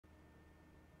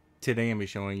Today I'm going to be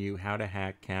showing you how to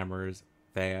hack cameras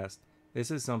fast.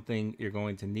 This is something you're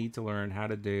going to need to learn how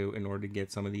to do in order to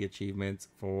get some of the achievements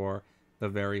for the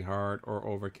very hard or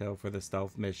overkill for the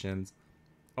stealth missions.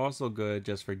 Also good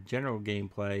just for general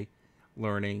gameplay,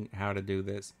 learning how to do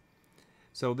this.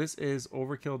 So this is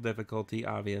overkill difficulty.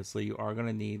 Obviously you are going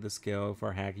to need the skill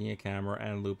for hacking a camera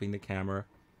and looping the camera.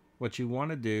 What you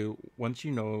want to do once you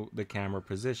know the camera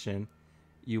position,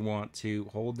 you want to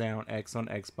hold down X on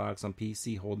Xbox. On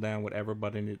PC, hold down whatever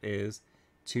button it is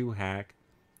to hack.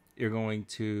 You're going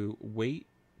to wait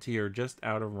till you're just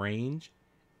out of range,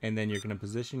 and then you're going to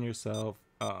position yourself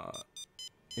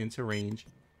into range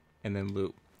and then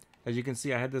loop. As you can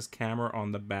see, I had this camera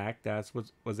on the back. That's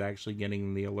what was actually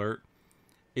getting the alert.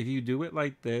 If you do it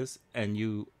like this and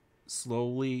you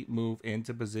slowly move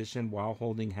into position while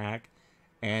holding hack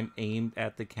and aimed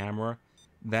at the camera,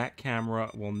 that camera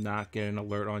will not get an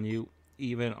alert on you,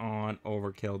 even on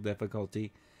overkill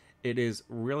difficulty. It is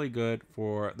really good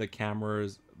for the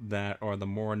cameras that are the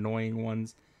more annoying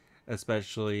ones,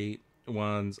 especially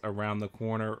ones around the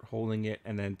corner, holding it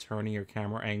and then turning your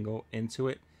camera angle into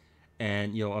it,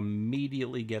 and you'll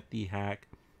immediately get the hack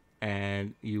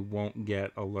and you won't get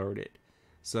alerted.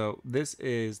 So this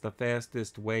is the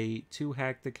fastest way to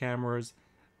hack the cameras,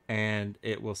 and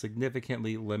it will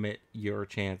significantly limit your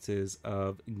chances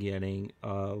of getting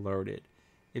alerted.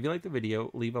 If you like the video,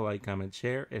 leave a like, comment,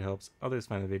 share. It helps others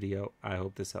find the video. I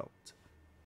hope this helped.